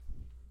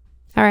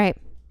All right.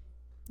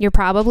 You're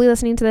probably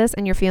listening to this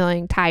and you're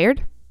feeling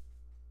tired,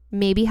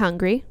 maybe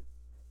hungry.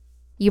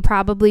 You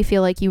probably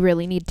feel like you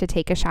really need to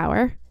take a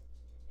shower.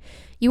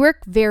 You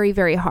work very,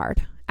 very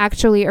hard,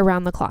 actually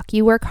around the clock.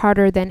 You work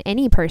harder than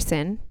any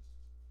person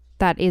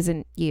that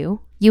isn't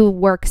you. You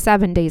work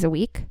 7 days a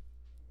week.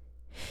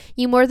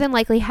 You more than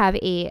likely have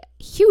a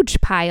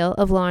huge pile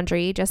of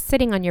laundry just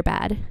sitting on your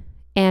bed.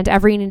 And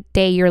every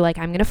day you're like,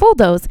 I'm going to fold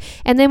those.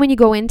 And then when you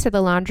go into the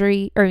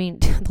laundry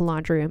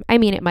room,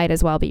 it might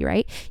as well be,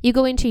 right? You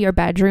go into your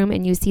bedroom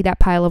and you see that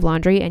pile of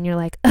laundry and you're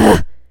like,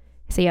 ugh.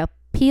 So you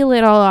peel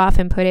it all off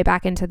and put it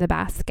back into the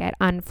basket,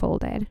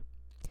 unfolded.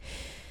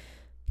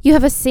 You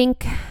have a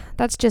sink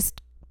that's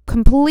just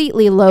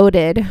completely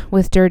loaded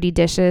with dirty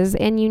dishes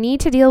and you need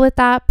to deal with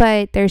that,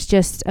 but there's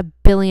just a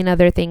billion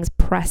other things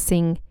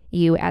pressing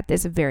you at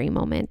this very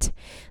moment.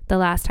 The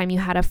last time you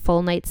had a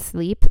full night's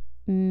sleep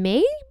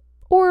may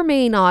or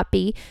may not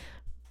be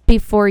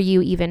before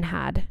you even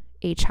had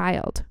a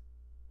child.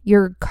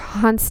 You're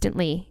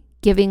constantly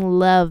giving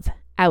love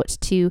out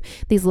to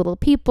these little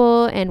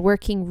people and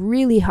working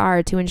really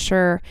hard to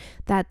ensure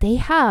that they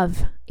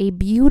have a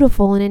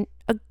beautiful and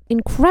an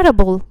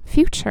incredible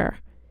future.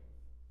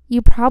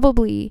 You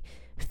probably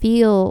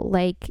feel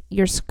like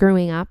you're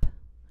screwing up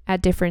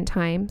at different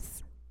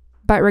times,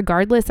 but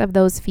regardless of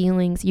those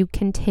feelings, you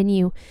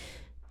continue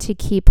to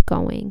keep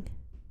going.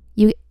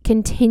 You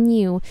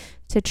continue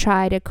to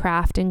try to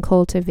craft and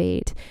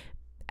cultivate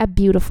a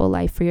beautiful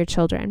life for your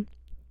children.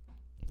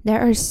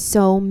 There are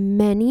so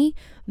many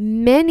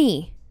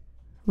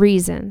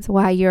reasons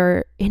why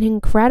you're an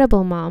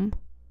incredible mom,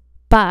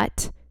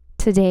 but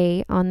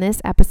today on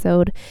this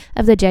episode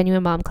of the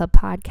Genuine Mom Club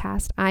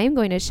podcast, I am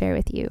going to share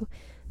with you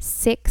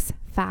 6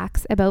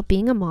 facts about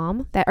being a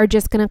mom that are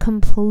just going to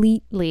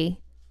completely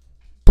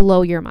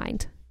blow your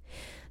mind.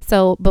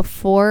 So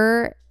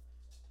before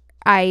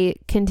I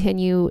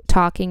continue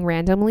talking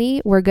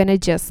randomly, we're going to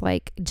just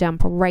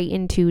jump right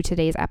into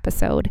today's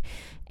episode.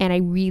 And I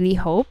really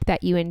hope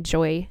that you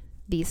enjoy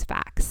these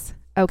facts.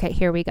 Okay,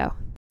 here we go.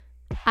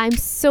 I'm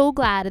so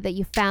glad that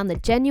you found the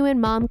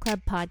Genuine Mom Club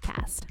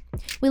podcast.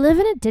 We live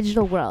in a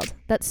digital world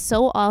that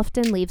so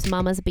often leaves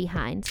mamas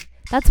behind.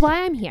 That's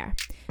why I'm here,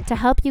 to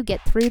help you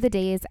get through the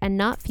days and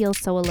not feel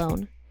so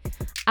alone.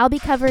 I'll be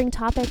covering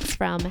topics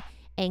from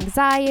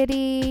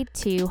anxiety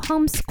to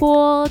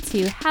homeschool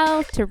to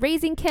health to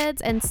raising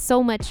kids and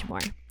so much more.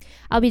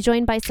 I'll be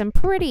joined by some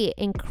pretty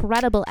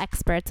incredible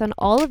experts on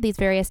all of these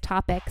various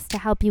topics to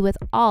help you with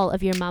all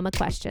of your mama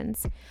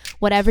questions.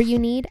 Whatever you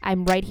need,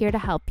 I'm right here to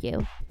help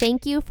you.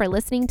 Thank you for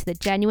listening to the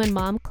Genuine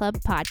Mom Club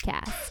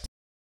podcast.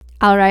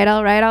 All right.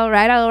 I'm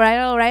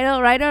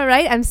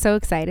so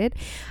excited.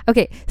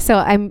 Okay, so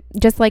I'm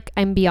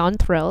beyond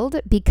thrilled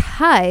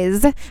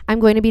because I'm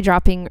going to be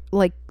dropping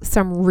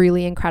some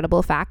really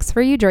incredible facts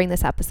for you during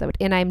this episode,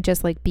 and I'm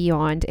just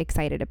beyond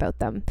excited about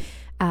them.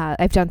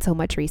 I've done so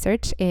much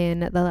research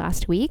in the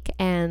last week,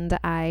 and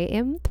I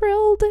am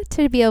thrilled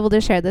to be able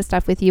to share this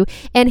stuff with you.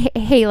 And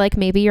hey,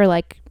 maybe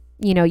you're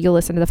you'll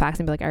listen to the facts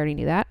and be like, I already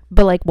knew that,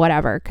 but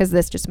whatever, because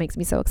this just makes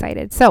me so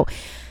excited. So,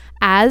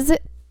 as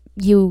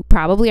you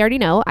probably already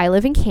know, I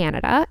live in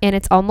Canada and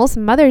it's almost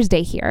Mother's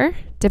Day here.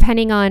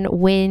 Depending on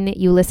when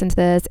you listen to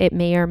this, it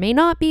may or may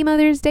not be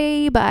Mother's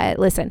Day, but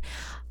listen,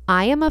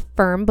 I am a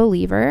firm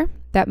believer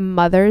that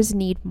mothers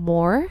need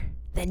more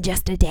than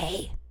just a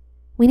day.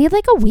 We need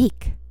a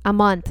week, a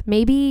month,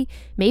 maybe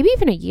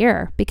even a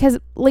year, because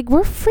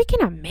we're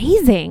freaking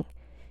amazing.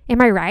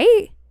 Am I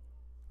right?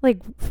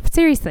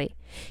 Seriously,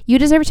 you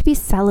deserve to be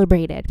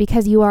celebrated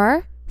because you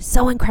are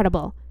so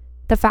incredible.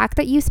 The fact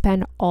that you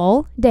spend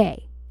all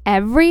day,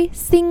 every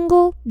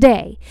single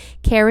day,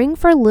 caring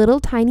for little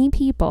tiny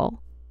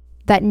people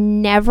that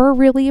never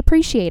really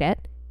appreciate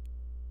it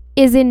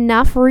is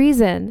enough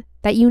reason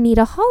that you need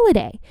a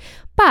holiday.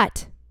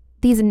 But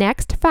these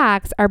next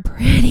facts are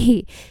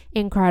pretty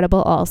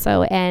incredible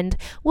also, and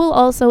will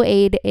also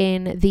aid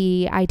in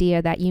the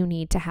idea that you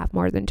need to have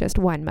more than just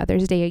one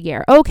Mother's Day a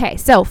year. Okay,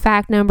 so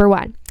fact number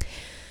 1.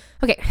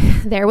 Okay,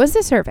 there was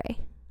a survey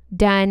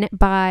done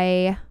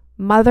by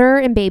Mother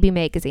and Baby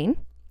magazine.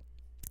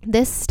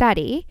 This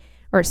study,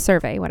 or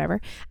survey,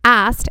 whatever,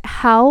 asked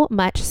how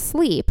much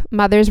sleep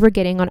mothers were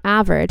getting on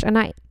average a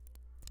night.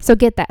 So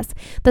get this.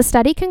 The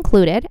study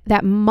concluded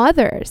that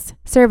mothers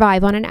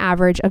survive on an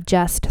average of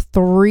just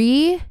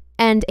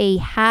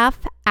 3.5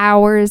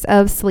 hours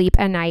of sleep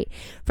a night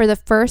for the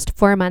first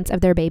 4 months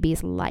of their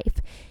baby's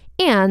life.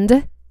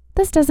 And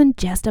this doesn't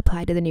just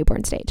apply to the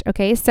newborn stage,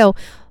 okay? So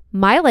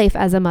my life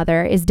as a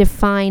mother is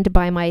defined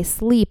by my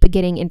sleep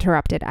getting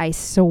interrupted, I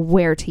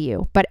swear to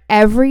you. But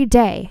every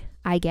day,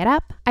 I get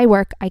up, I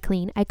work, I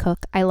clean, I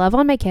cook, I love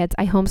on my kids,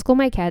 I homeschool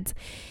my kids,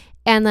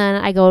 and then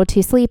I go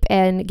to sleep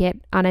and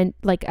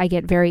I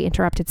get very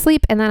interrupted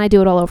sleep, and then I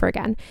do it all over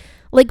again.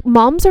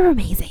 Moms are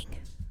amazing.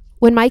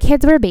 When my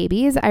kids were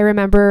babies, I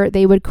remember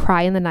they would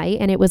cry in the night,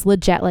 and it was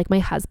legit my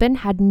husband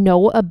had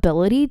no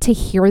ability to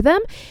hear them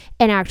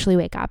and actually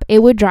wake up.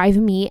 It would drive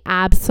me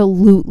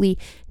absolutely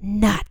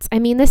nuts.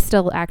 This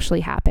still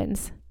actually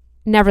happens.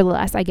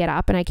 Nevertheless, I get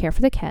up and I care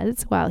for the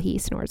kids while he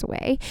snores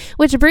away,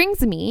 which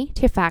brings me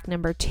to fact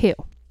number 2.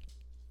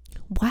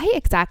 Why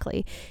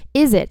exactly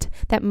is it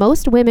that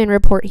most women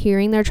report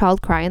hearing their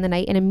child cry in the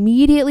night and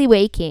immediately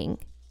waking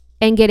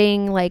and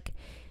getting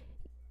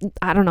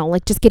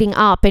just getting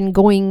up and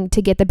going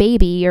to get the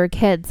baby or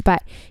kids,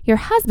 but your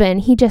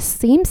husband, he just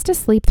seems to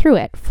sleep through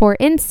it? For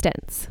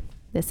instance,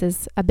 this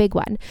is a big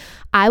one.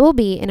 I will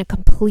be in a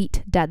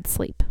complete dead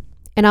sleep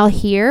and I'll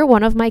hear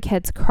one of my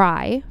kids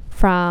cry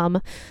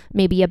from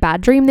maybe a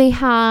bad dream they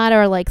had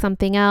or like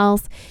something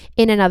else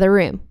in another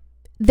room.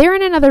 They're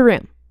in another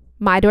room.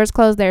 My door's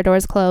closed, their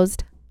door's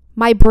closed.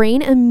 My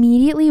brain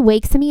immediately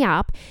wakes me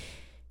up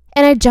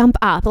and I jump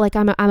up like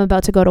I'm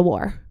about to go to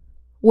war.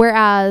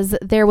 Whereas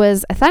there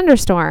was a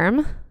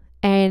thunderstorm,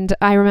 and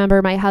I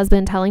remember my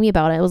husband telling me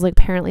about it. It was like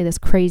apparently this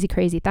crazy,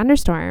 crazy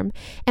thunderstorm,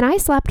 and I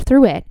slept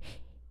through it.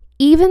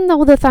 Even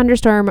though the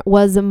thunderstorm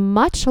was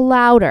much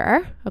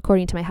louder,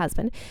 according to my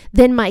husband,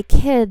 than my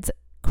kids'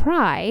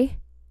 cry.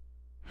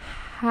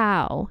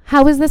 How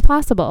is this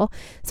possible?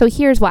 So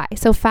here's why.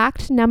 So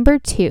fact number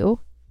 2,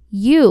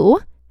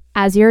 you,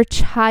 as your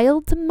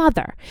child's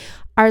mother,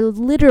 are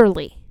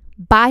literally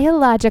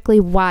biologically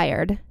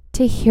wired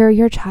to hear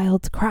your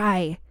child's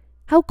cry.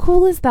 How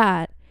cool is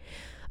that?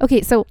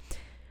 Okay, so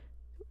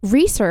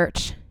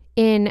research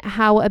in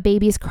how a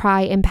baby's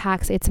cry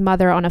impacts its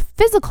mother on a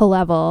physical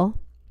level,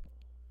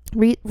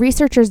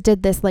 researchers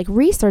did this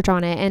research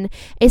on it, and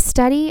a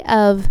study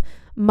of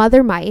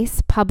mother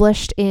mice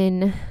published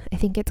in, I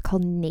think it's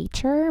called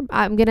Nature.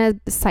 I'm going to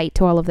cite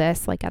to all of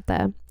this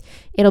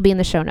it'll be in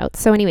the show notes.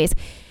 So anyways,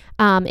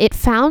 it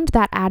found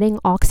that adding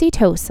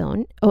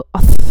oxytocin,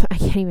 I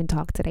can't even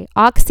talk today,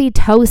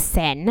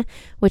 oxytocin,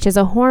 which is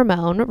a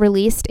hormone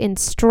released in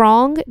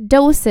strong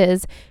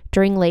doses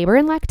during labor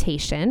and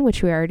lactation,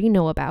 which we already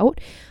know about.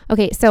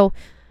 Okay, so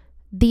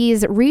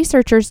these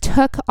researchers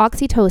took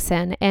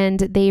oxytocin and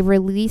they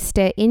released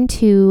it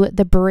into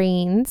the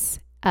brains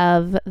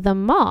of the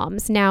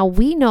moms. Now,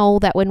 we know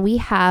that when we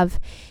have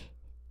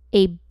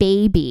a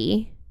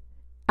baby,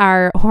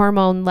 our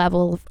hormone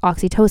level of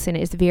oxytocin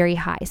is very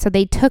high. So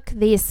they took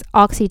this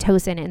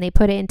oxytocin and they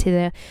put it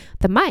into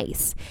the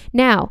mice.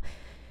 Now,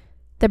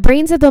 the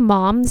brains of the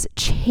moms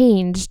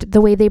changed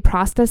the way they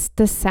processed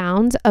the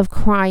sounds of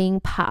crying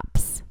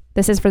pups.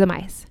 This is for the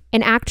mice,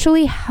 and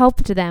actually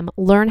helped them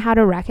learn how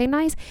to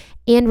recognize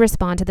and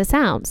respond to the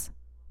sounds.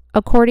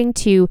 According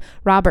to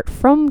Robert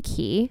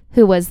Fromke,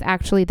 who was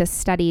actually the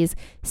study's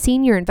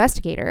senior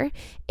investigator,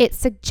 it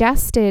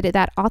suggested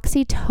that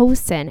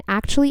oxytocin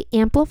actually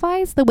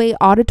amplifies the way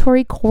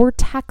auditory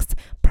cortex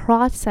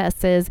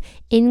processes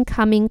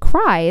incoming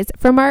cries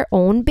from our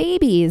own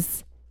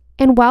babies.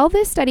 And while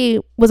this study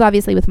was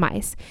obviously with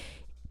mice,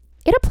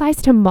 it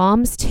applies to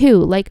moms too,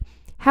 like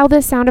how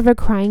the sound of a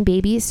crying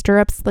baby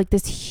stirs up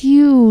this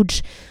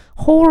huge,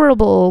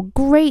 horrible,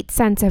 great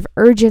sense of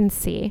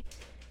urgency.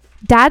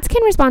 Dads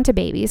can respond to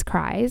babies'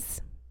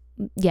 cries,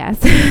 yes,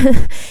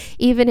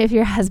 even if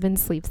your husband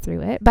sleeps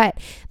through it. But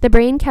the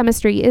brain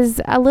chemistry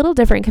is a little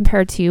different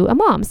compared to a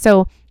mom.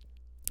 So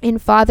in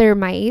father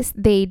mice,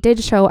 they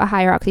did show a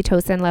higher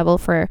oxytocin level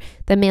for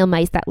the male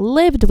mice that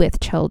lived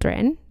with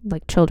children,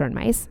 like children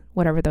mice,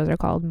 whatever those are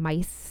called,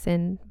 mice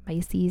and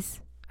mices.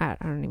 I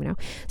don't even know.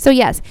 So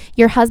yes,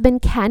 your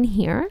husband can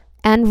hear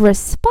and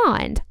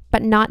respond,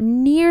 but not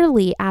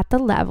nearly at the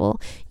level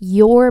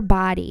your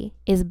body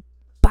is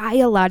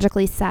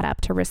biologically set up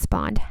to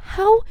respond.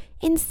 How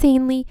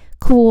insanely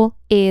cool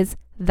is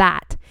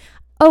that?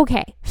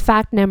 Okay,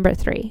 fact number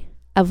 3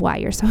 of why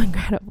you're so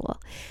incredible.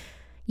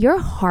 Your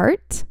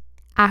heart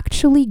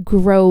actually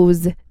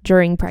grows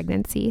during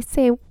pregnancy.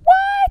 Say,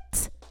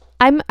 what?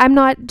 I'm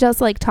not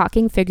just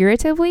talking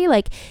figuratively,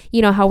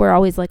 how we're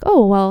always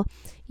oh, well,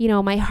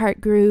 my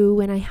heart grew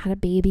when I had a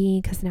baby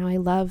because now I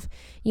love,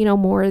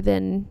 more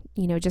than,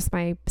 just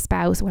my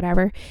spouse,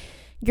 whatever.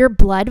 Your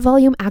blood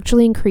volume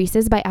actually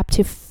increases by up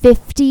to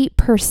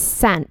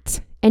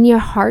 50%, and your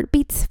heart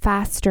beats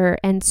faster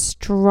and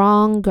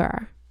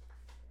stronger.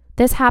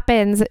 This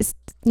happens,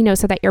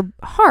 so that your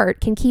heart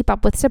can keep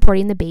up with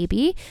supporting the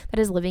baby that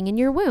is living in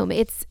your womb.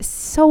 It's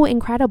so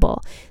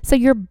incredible. So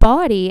your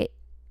body,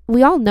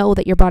 we all know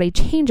that your body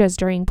changes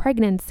during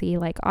pregnancy.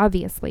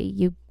 Obviously,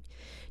 you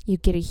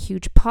get a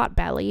huge pot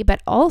belly,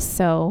 but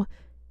also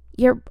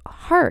your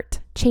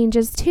heart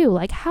changes too.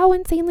 How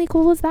insanely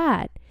cool is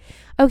that?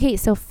 Okay,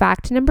 so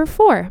fact number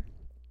 4,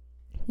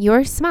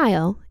 your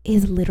smile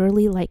is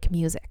literally like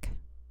music.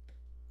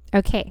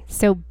 Okay,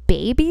 so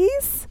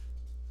babies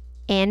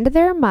and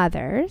their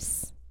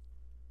mothers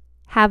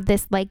have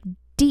this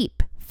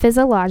deep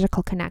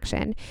physiological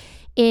connection.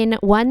 In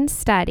one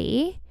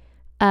study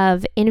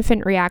of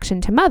infant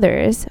reaction to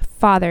mothers,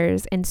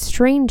 fathers, and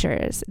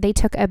strangers, they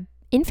took an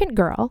infant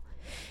girl,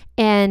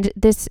 and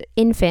this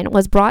infant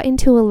was brought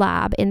into a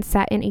lab and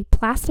sat in a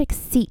plastic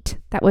seat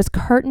that was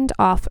curtained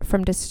off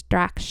from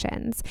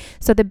distractions.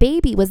 So the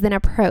baby was then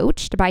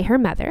approached by her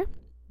mother,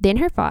 then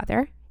her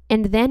father,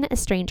 and then a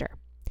stranger.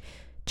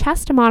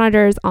 chest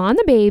monitors on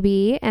the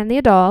baby and the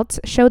adults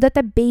showed that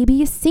the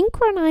baby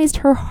synchronized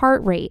her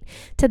heart rate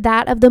to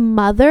that of the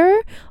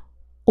mother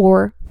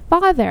or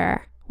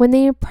father when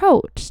they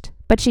approached,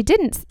 but she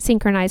didn't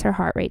synchronize her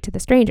heart rate to the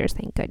strangers,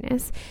 thank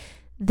goodness.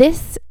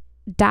 This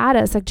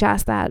data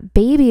suggests that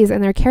babies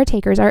and their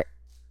caretakers are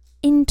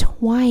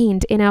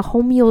entwined in a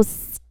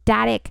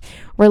homeostatic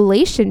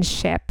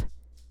relationship,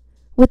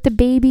 with the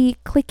baby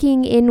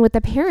clicking in with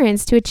the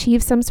parents to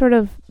achieve some sort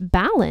of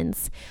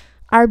balance.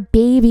 Our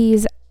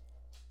babies,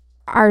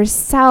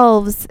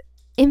 ourselves,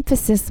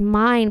 emphasis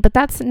mind, but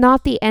that's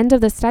not the end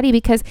of the study,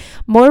 because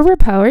more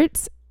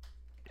reports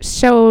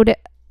showed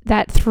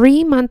that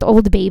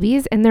 3-month-old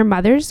babies and their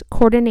mothers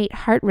coordinate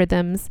heart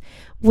rhythms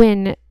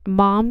when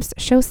moms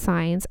show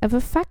signs of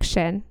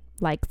affection,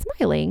 like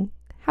smiling.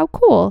 How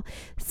cool.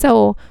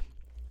 So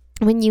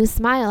when you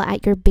smile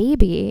at your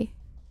baby,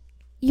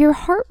 your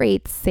heart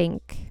rate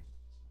sync,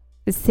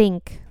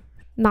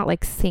 not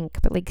like sync,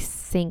 but like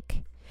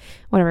sync,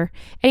 whatever.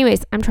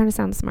 Anyways, I'm trying to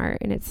sound smart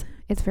and it's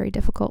very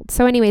difficult.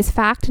 So anyways,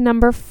 fact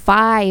number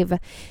 5.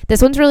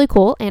 This one's really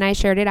cool, and I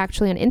shared it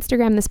actually on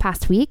Instagram this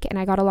past week, and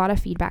I got a lot of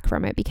feedback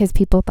from it because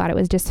people thought it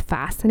was just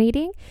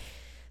fascinating.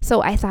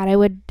 So I thought I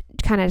would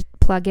kind of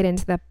plug it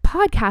into the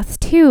podcast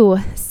too.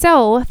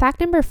 So fact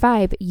number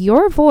 5,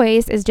 your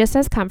voice is just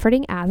as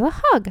comforting as a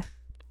hug.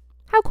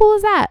 How cool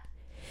is that?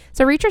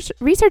 So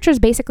researchers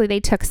basically, they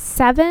took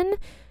 7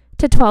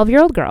 to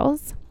 12-year-old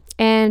girls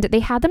and they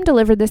had them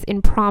deliver this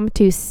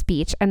impromptu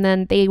speech, and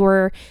then they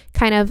were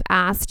kind of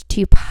asked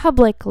to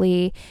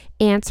publicly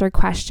answer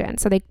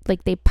questions. So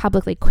they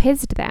publicly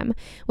quizzed them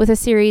with a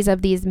series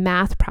of these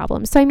math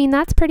problems. So I mean,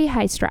 that's pretty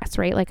high stress,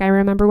 right? Like I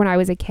remember when I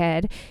was a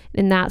kid,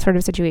 in that sort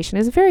of situation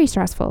is very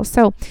stressful.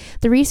 So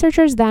the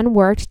researchers then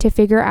worked to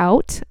figure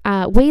out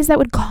ways that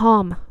would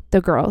calm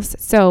the girls.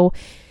 So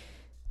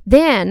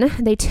then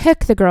they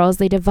took the girls,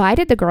 they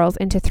divided the girls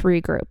into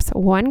 3 groups.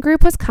 One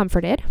group was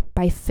comforted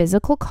by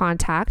physical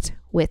contact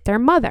with their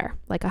mother,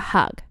 like a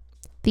hug.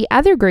 The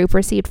other group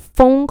received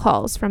phone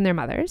calls from their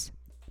mothers.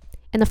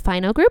 And the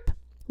final group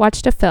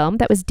watched a film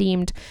that was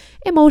deemed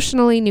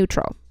emotionally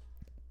neutral.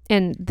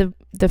 And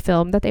the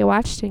film that they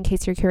watched, in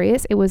case you're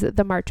curious, it was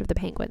The March of the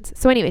Penguins.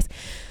 So anyways,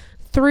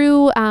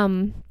 through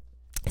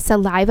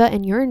saliva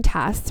and urine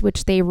tests,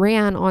 which they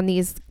ran on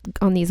these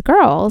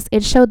girls,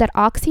 it showed that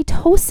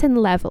oxytocin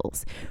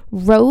levels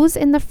rose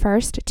in the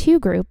first 2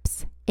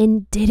 groups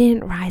and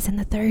didn't rise in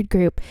the 3rd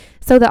group.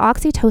 So the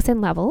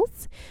oxytocin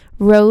levels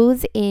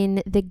rose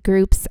in the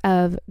groups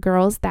of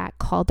girls that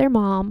called their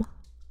mom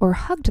or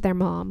hugged their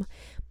mom,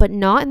 but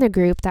not in the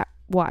group that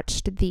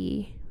watched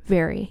the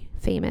very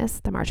famous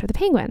The March of the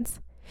Penguins.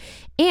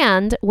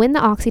 And when the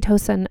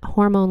oxytocin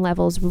hormone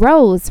levels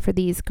rose for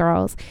these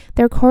girls,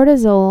 their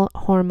cortisol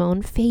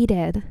hormone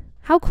faded.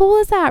 How cool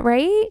is that,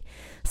 right?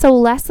 So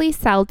Leslie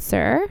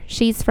Seltzer,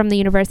 she's from the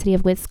University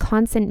of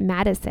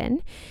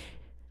Wisconsin-Madison.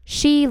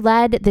 She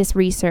led this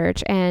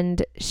research,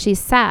 and she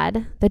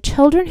said the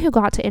children who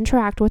got to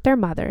interact with their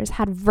mothers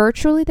had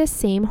virtually the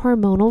same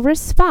hormonal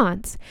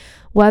response,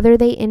 whether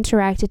they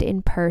interacted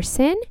in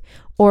person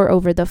or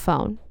over the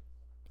phone.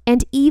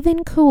 And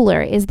even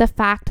cooler is the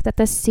fact that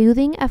the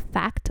soothing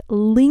effect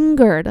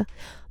lingered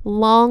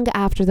long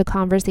after the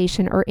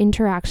conversation or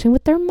interaction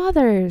with their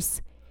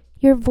mothers.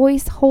 Your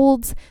voice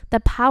holds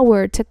the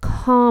power to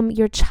calm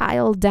your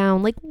child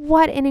down. Like,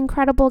 what an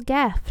incredible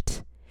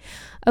gift.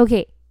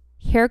 Okay,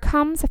 here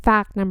comes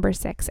fact number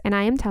 6. And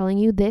I am telling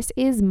you, this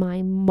is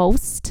my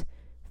most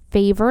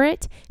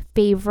favorite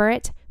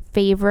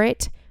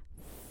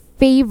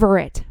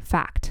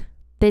fact.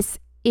 This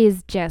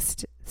is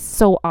just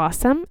so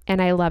awesome,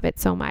 and I love it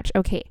so much.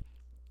 Okay,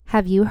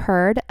 have you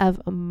heard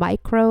of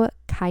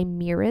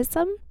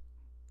microchimerism?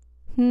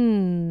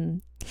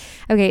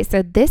 Okay,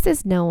 so this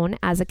is known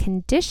as a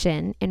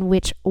condition in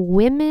which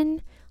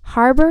women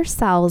harbor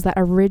cells that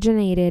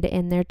originated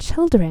in their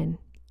children,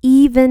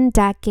 even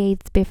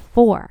decades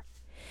before.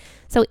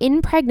 So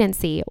in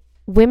pregnancy,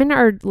 women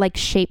are like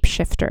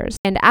shapeshifters,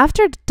 and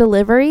after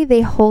delivery,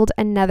 they hold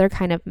another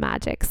kind of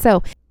magic.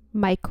 So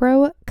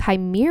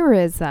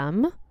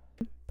microchimerism,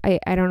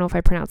 I don't know if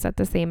I pronounced that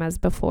the same as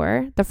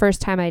before. The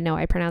first time I know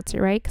I pronounced it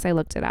right because I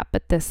looked it up,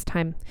 but this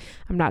time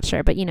I'm not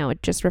sure, but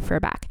just refer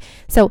back.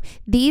 So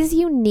these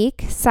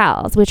unique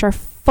cells, which are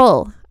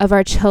full of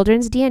our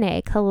children's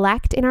DNA,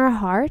 collect in our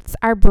hearts,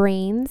 our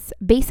brains,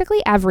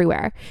 basically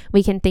everywhere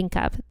we can think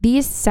of.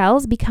 These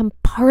cells become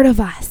part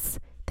of us.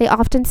 They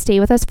often stay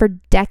with us for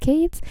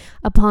decades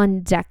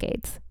upon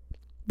decades.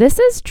 This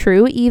is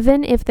true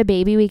even if the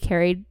baby we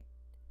carried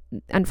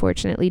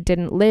unfortunately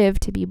didn't live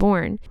to be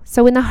born.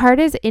 So when the heart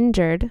is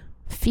injured,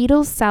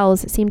 fetal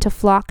cells seem to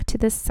flock to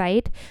the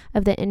site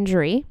of the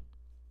injury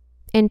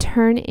and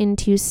turn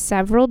into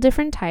several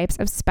different types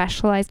of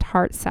specialized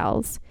heart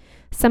cells.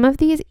 Some of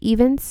these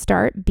even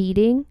start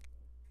beating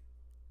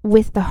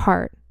with the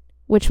heart,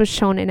 which was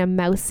shown in a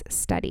mouse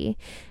study.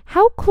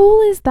 How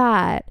cool is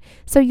that?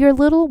 So your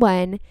little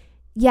one,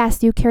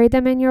 yes, you carried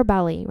them in your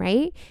belly,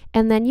 right?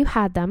 And then you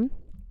had them.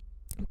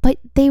 But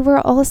they were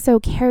also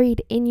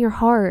carried in your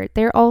heart.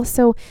 They're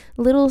also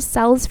little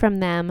cells from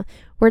them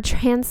were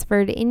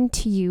transferred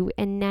into you,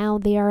 and now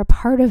they are a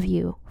part of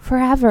you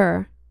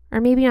forever.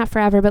 Or maybe not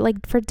forever, but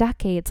like for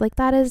decades. Like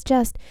that is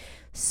just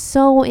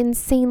so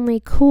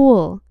insanely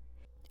cool.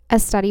 A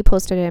study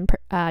posted in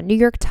New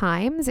York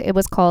Times, it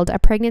was called A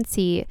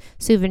Pregnancy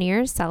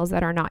Souvenir, Cells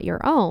That Are Not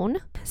Your Own,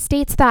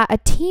 states that a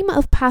team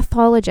of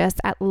pathologists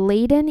at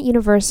Leiden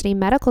University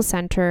Medical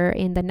Center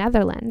in the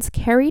Netherlands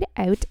carried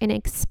out an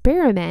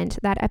experiment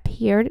that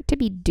appeared to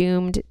be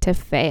doomed to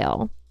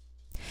fail.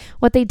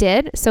 What they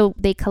did, so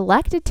they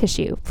collected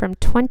tissue from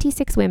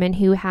 26 women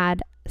who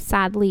had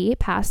sadly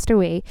passed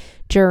away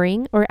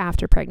during or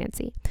after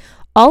pregnancy.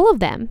 All of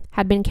them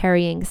had been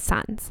carrying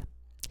sons.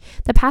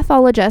 The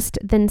pathologist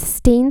then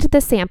stained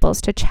the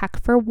samples to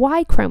check for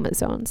Y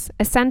chromosomes.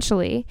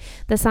 Essentially,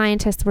 the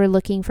scientists were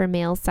looking for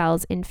male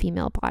cells in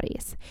female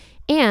bodies.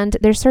 And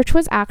their search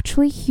was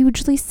actually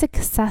hugely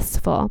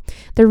successful.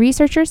 The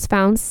researchers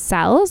found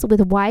cells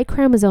with Y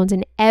chromosomes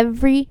in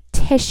every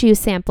tissue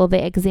sample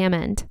they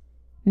examined.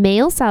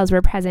 Male cells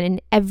were present in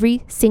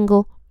every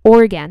single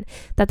organ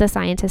that the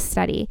scientists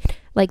studied,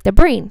 like the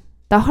brain,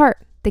 the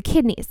heart, the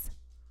kidneys,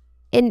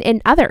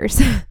 and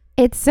others.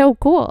 It's so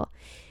cool.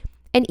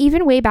 And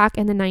even way back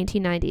in the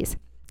 1990s,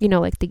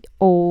 like the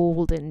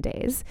olden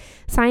days,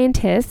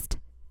 scientists,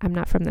 I'm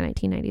not from the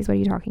 1990s, what are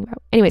you talking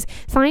about? Anyways,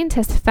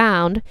 scientists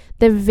found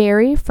the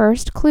very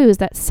first clues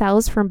that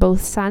cells from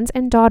both sons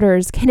and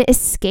daughters can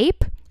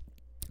escape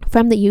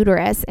from the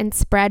uterus and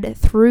spread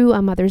through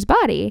a mother's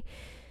body.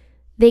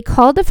 They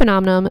called the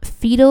phenomenon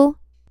fetal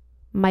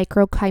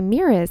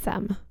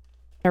microchimerism,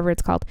 whatever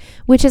it's called,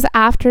 which is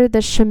after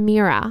the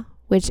chimera,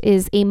 which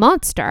is a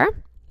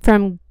monster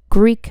from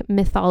Greek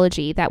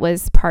mythology that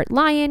was part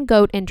lion,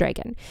 goat, and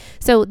dragon.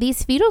 So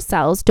these fetal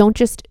cells don't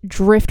just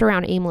drift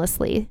around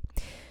aimlessly.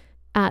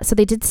 So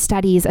they did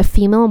studies of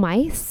female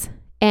mice,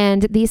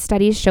 and these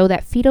studies show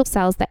that fetal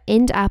cells that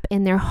end up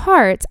in their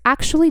hearts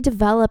actually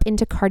develop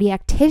into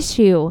cardiac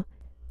tissue.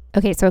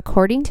 Okay, so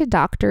according to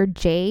Dr.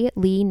 J.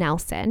 Lee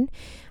Nelson,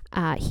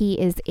 he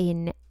is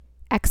an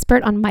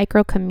expert on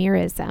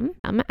microchimerism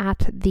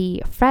at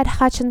the Fred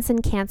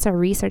Hutchinson Cancer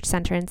Research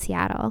Center in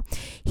Seattle.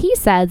 He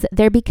says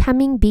they're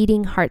becoming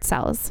beating heart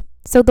cells.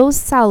 So those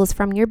cells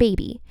from your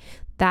baby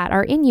that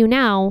are in you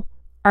now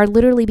are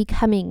literally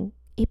becoming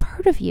a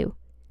part of you.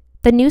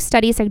 The new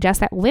study suggests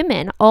that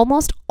women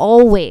almost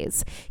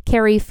always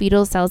carry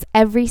fetal cells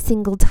every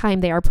single time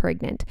they are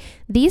pregnant.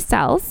 These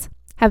cells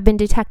have been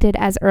detected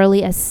as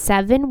early as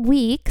 7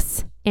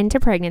 weeks into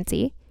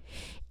pregnancy.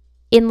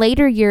 In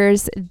later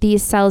years,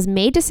 these cells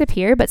may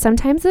disappear, but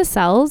sometimes the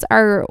cells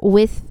are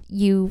with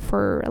you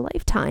for a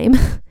lifetime.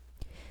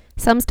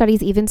 Some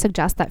studies even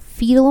suggest that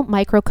fetal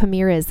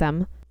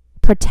microchimerism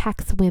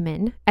protects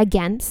women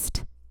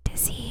against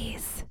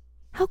disease.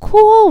 How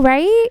cool,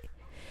 right?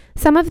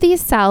 Some of these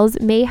cells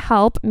may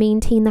help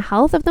maintain the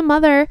health of the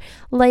mother,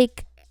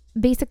 like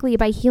basically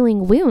by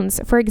healing wounds.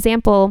 For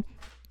example,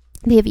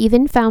 they have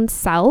even found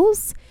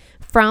cells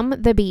from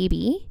the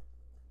baby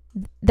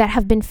that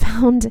have been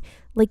found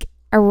like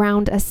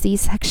around a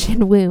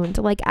C-section wound.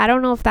 Like, I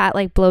don't know if that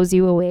like blows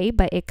you away,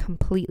 but it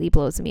completely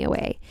blows me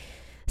away.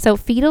 So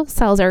fetal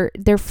cells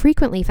they're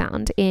frequently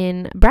found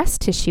in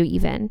breast tissue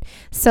even.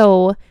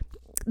 So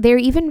they're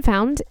even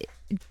found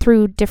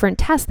through different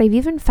tests. They've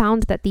even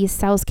found that these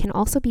cells can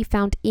also be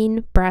found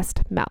in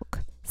breast milk.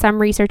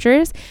 Some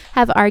researchers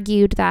have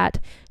argued that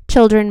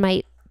children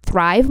might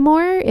thrive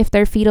more if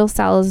their fetal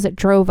cells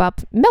drove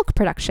up milk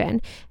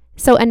production.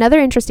 So another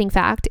interesting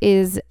fact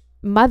is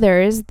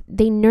mothers,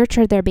 they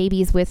nurture their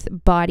babies with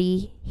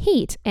body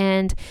heat,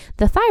 and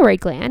the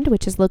thyroid gland,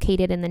 which is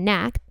located in the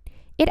neck,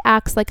 it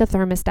acts like a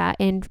thermostat,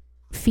 and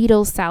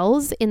fetal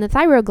cells in the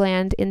thyroid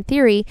gland, in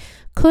theory,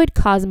 could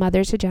cause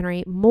mothers to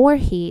generate more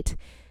heat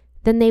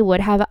than they would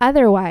have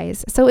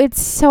otherwise. So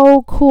it's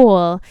so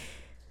cool.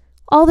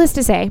 All this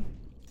to say,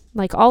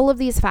 like all of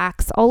these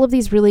facts, all of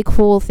these really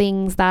cool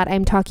things that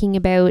I'm talking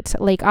about,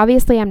 like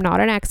obviously I'm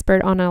not an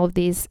expert on all of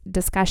these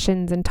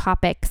discussions and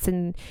topics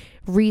and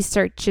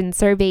research and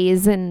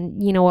surveys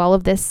and, all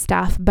of this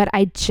stuff, but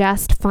I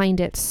just find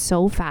it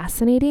so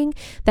fascinating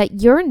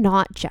that you're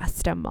not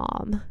just a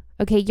mom,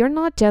 okay? You're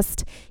not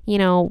just,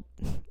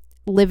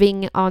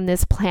 living on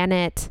this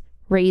planet,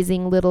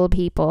 raising little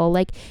people.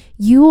 Like,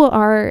 you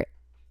are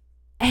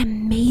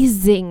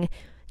amazing.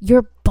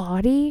 Your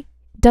body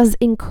does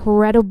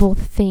incredible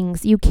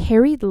things. You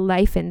carry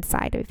life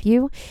inside of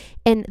you,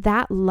 and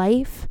that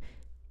life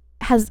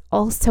has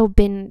also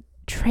been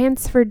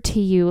transferred to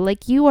you.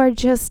 Like, you are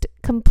just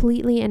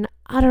completely and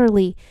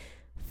utterly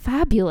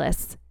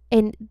fabulous,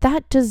 and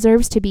that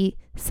deserves to be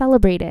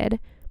celebrated.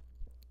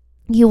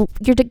 You're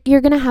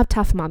gonna have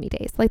tough mommy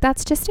days. Like,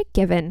 that's just a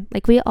given.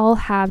 Like, we all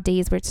have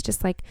days where it's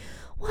just like,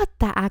 what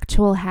the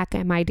actual heck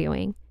am I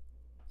doing?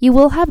 You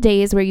will have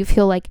days where you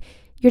feel like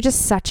you're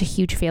just such a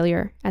huge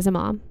failure as a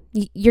mom.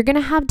 You're going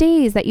to have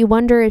days that you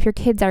wonder if your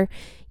kids are,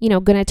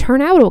 going to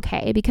turn out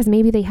okay, because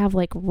maybe they have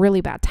like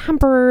really bad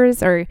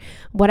tempers or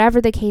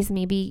whatever the case.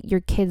 Maybe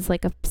your kid's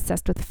like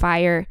obsessed with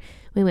fire,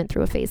 We went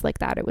through a phase like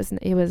that. It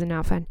was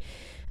not fun.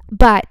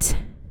 But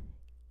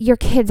your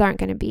kids aren't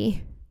going to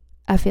be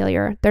a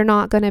failure. They're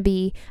not going to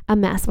be a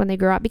mess when they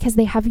grow up because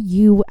they have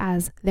you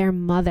as their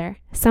mother,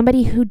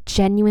 somebody who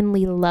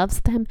genuinely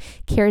loves them,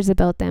 cares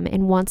about them,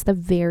 and wants the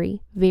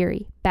very,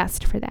 very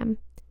best for them.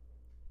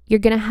 You're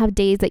going to have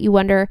days that you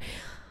wonder,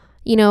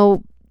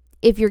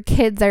 if your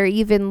kids are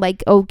even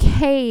like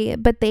okay,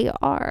 but they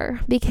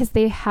are because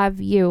they have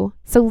you.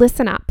 So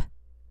listen up.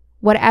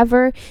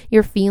 Whatever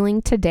you're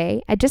feeling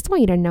today, I just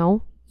want you to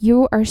know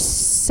you are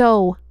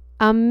so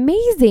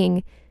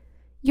amazing.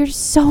 You're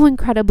so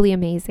incredibly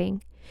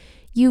amazing.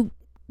 You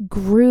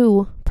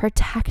grew,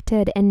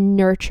 protected, and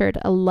nurtured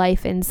a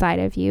life inside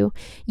of you.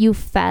 You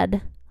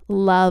fed,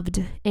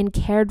 loved, and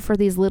cared for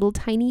these little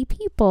tiny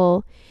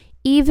people,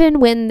 even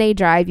when they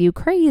drive you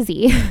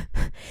crazy.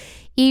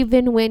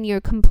 Even when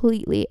you're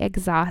completely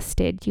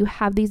exhausted, you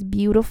have these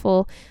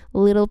beautiful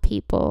little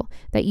people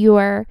that you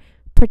are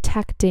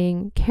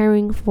protecting,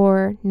 caring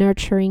for,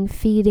 nurturing,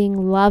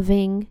 feeding,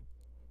 loving.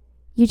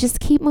 You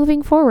just keep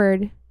moving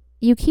forward.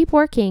 You keep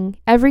working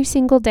every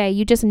single day.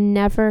 You just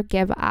never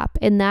give up.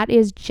 And that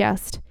is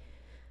just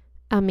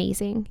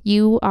amazing.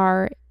 You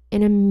are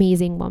an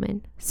amazing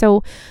woman.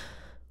 So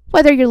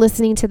whether you're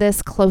listening to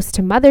this close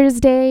to Mother's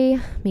Day,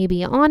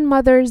 maybe on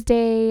Mother's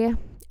Day,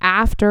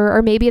 after,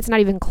 or maybe it's not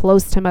even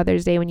close to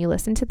Mother's Day when you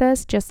listen to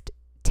this, just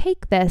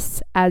take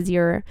this as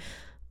your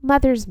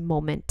mother's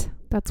moment.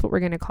 That's what we're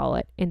going to call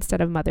it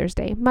instead of Mother's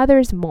Day.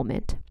 Mother's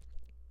moment.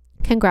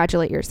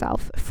 Congratulate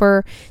yourself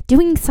for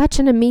doing such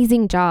an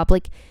amazing job.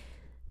 Like,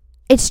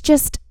 it's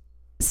just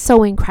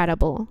so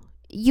incredible.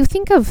 You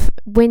think of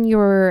when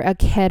you're a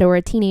kid or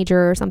a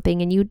teenager or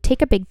something and you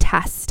take a big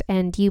test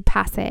and you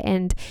pass it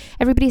and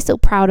everybody's so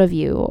proud of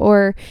you,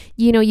 or,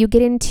 you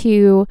get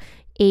into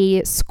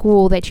a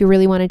school that you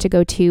really wanted to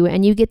go to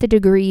and you get the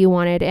degree you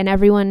wanted and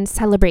everyone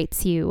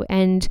celebrates you,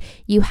 and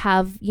you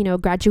have,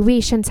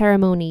 graduation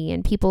ceremony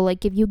and people like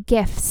give you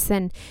gifts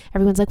and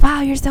everyone's like,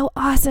 wow, you're so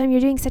awesome.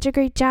 You're doing such a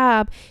great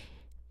job.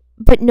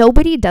 But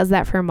nobody does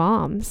that for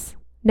moms.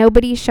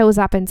 Nobody shows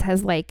up and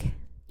says like,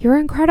 you're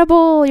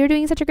incredible. You're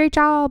doing such a great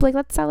job. Like,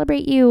 let's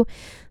celebrate you.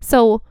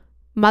 So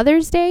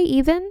Mother's Day,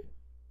 even,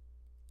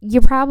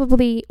 you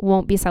probably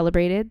won't be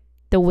celebrated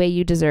the way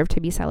you deserve to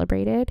be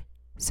celebrated.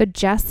 So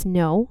just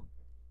know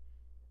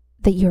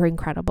that you're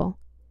incredible,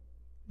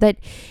 that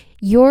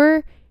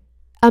your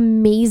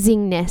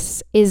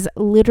amazingness is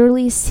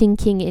literally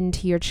sinking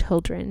into your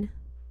children.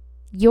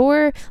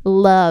 Your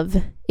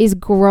love is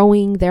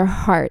growing their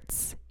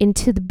hearts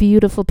into the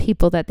beautiful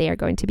people that they are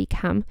going to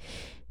become.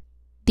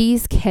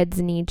 These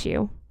kids need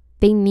you.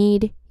 They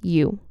need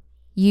you.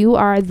 You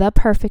are the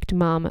perfect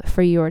mom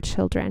for your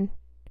children.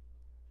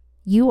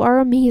 You are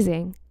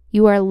amazing.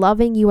 You are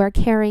loving. You are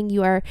caring.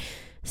 You are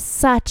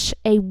such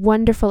a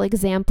wonderful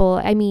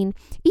example. I mean,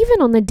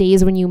 even on the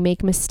days when you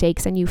make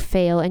mistakes and you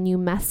fail and you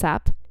mess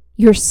up,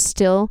 you're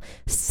still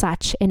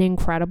such an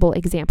incredible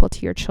example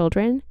to your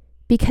children,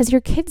 because your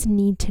kids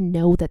need to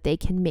know that they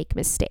can make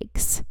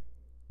mistakes.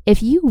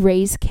 If you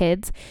raise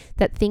kids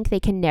that think they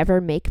can never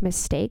make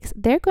mistakes,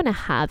 they're going to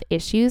have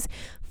issues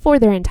for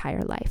their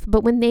entire life.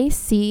 But when they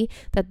see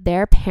that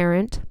their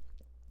parent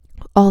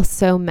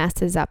also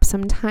messes up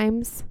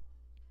sometimes,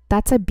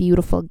 that's a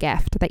beautiful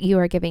gift that you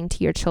are giving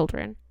to your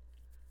children.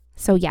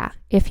 So yeah,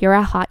 if you're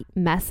a hot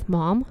mess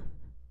mom,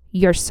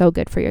 you're so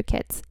good for your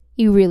kids.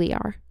 You really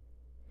are.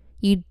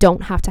 You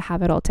don't have to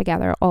have it all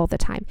together all the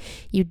time.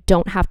 You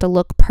don't have to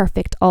look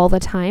perfect all the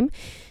time.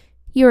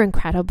 You're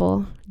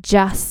incredible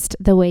just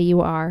the way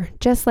you are.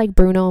 Just like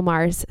Bruno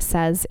Mars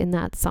says in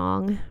that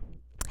song,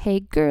 hey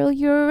girl,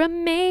 you're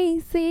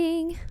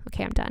amazing.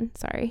 Okay, I'm done.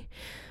 Sorry.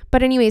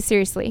 But anyway,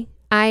 seriously,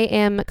 I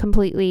am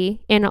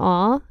completely in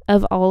awe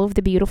of all of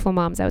the beautiful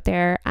moms out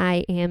there.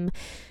 I am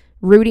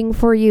rooting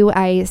for you.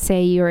 I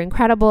say you're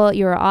incredible.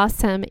 You're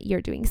awesome.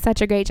 You're doing such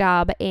a great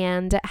job.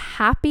 And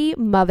happy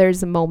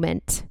Mother's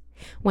Moment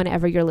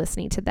whenever you're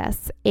listening to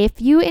this.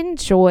 If you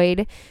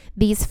enjoyed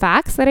these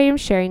facts that I am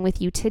sharing with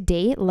you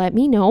today, let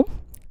me know.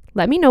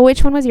 Let me know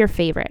which one was your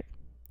favorite.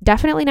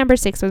 Definitely number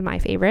 6 was my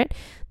favorite.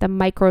 The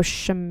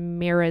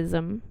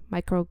microchimerism.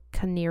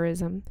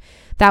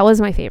 That was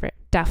my favorite.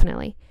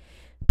 Definitely.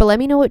 But let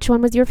me know which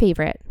one was your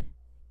favorite.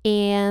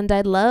 And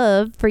I'd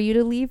love for you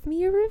to leave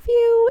me a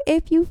review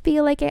if you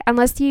feel like it.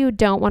 Unless you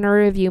don't want to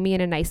review me in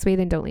a nice way,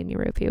 then don't leave me a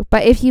review.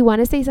 But if you want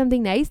to say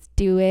something nice,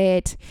 do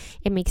it.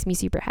 It makes me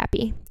super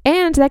happy.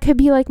 And that could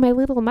be like my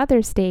little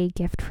Mother's Day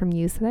gift from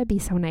you. So that'd be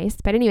so nice.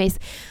 But anyways,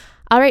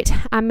 all right,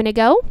 I'm going to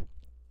go.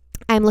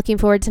 I'm looking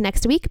forward to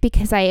next week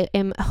because I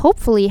am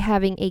hopefully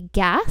having a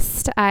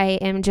guest. I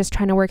am just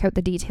trying to work out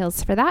the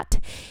details for that.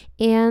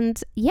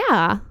 And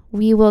yeah,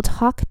 we will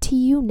talk to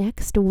you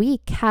next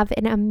week. Have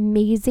an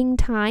amazing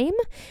time.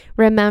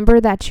 Remember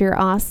that you're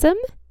awesome.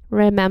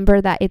 Remember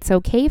that it's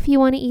okay if you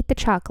want to eat the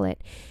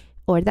chocolate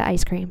or the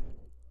ice cream.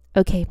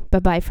 Okay,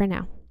 bye-bye for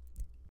now.